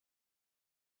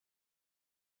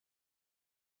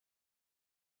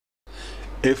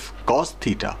If cos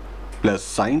theta plus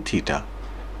sin theta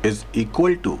is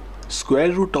equal to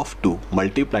square root of 2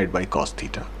 multiplied by cos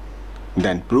theta,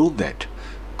 then prove that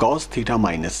cos theta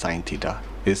minus sin theta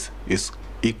is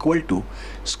equal to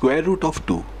square root of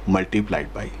 2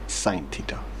 multiplied by sin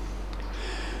theta.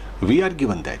 We are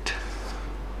given that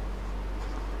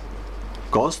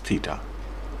cos theta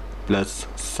plus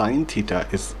sin theta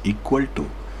is equal to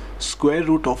square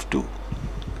root of 2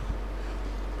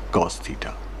 cos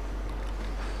theta.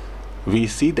 We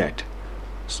see that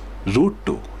root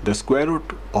 2, the square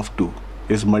root of 2,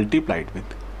 is multiplied with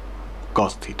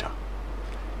cos theta,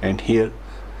 and here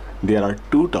there are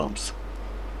two terms,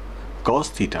 cos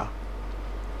theta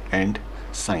and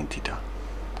sin theta.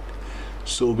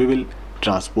 So we will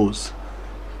transpose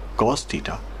cos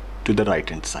theta to the right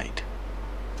hand side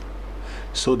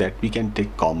so that we can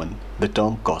take common the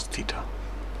term cos theta.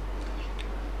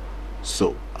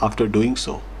 So after doing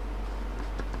so,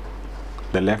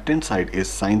 the left hand side is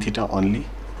sin theta only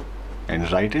and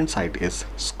right hand side is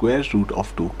square root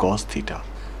of 2 cos theta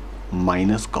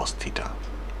minus cos theta.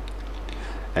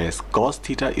 As cos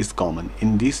theta is common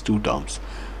in these two terms,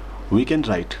 we can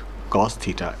write cos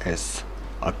theta as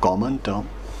a common term,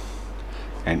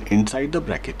 and inside the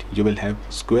bracket you will have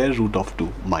square root of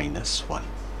 2 minus 1.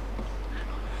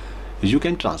 You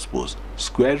can transpose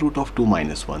square root of 2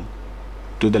 minus 1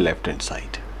 to the left hand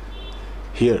side.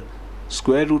 Here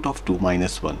square root of 2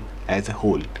 minus 1 as a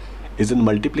whole is in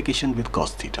multiplication with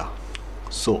cos theta.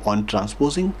 So on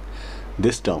transposing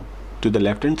this term to the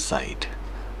left hand side,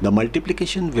 the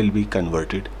multiplication will be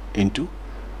converted into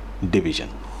division.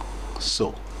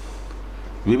 So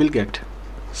we will get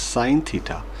sin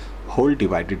theta whole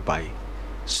divided by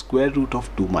square root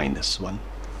of 2 minus 1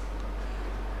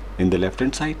 in the left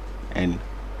hand side, and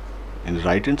in the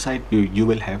right hand side you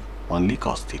will have only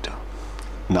cos theta.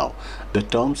 Now the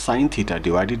term sin theta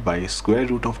divided by square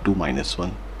root of 2 minus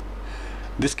 1,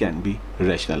 this can be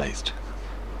rationalized.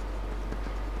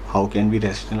 How can we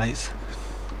rationalize?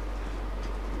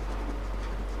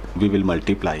 We will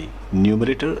multiply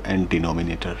numerator and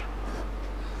denominator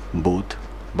both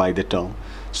by the term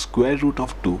square root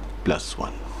of 2 plus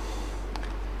 1.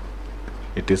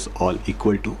 It is all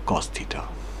equal to cos theta.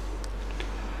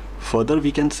 Further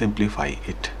we can simplify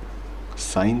it.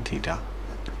 Sin theta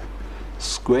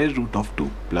square root of 2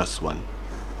 plus 1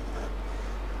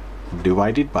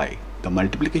 divided by the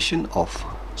multiplication of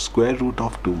square root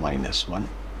of 2 minus 1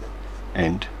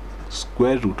 and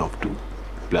square root of 2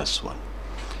 plus 1.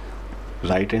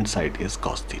 Right hand side is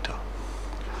cos theta.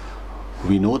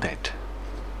 We know that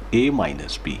a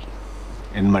minus b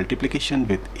in multiplication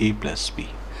with a plus b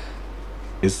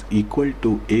is equal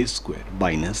to a square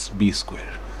minus b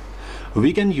square.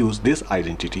 We can use this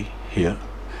identity here,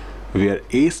 where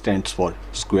a stands for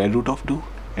square root of 2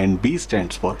 and b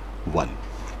stands for 1.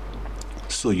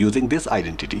 So using this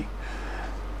identity,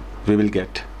 we will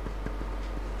get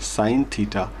sin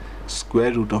theta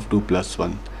square root of 2 plus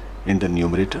 1 in the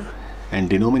numerator, and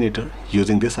denominator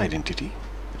using this identity,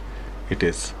 it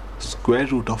is square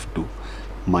root of 2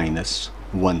 minus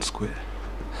 1 square.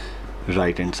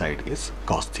 Right hand side is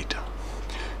cos theta.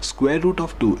 Square root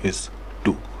of 2 is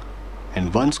 2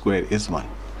 and 1 square is 1.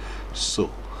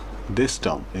 So this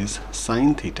term is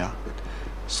sin theta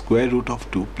square root of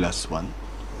 2 plus 1,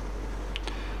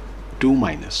 2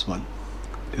 minus 1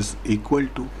 is equal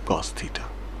to cos theta.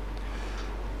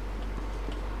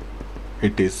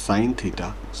 It is sin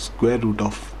theta square root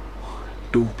of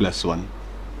 2 plus 1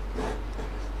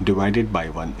 divided by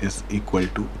 1 is equal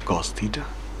to cos theta.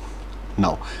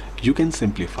 Now you can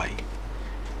simplify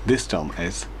this term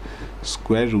as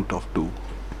square root of 2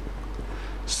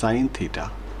 sin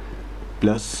theta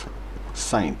plus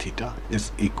sin theta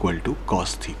is equal to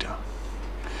cos theta.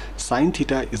 Sin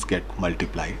theta is get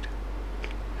multiplied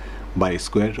by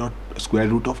square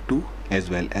root of 2 as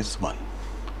well as 1.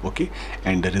 Okay,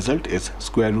 and the result is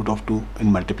square root of 2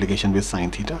 in multiplication with sin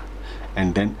theta,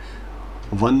 and then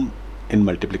 1 in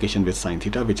multiplication with sin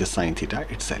theta, which is sin theta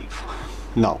itself.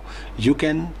 Now you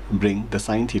can bring the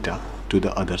sin theta to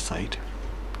the other side.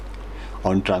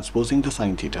 On transposing the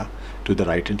sin theta to the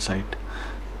right hand side,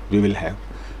 we will have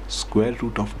square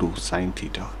root of 2 sin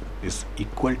theta is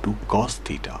equal to cos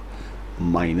theta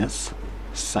minus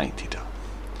sin theta.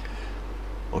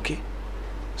 Okay,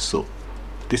 so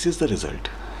this is the result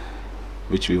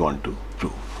which we want to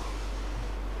prove.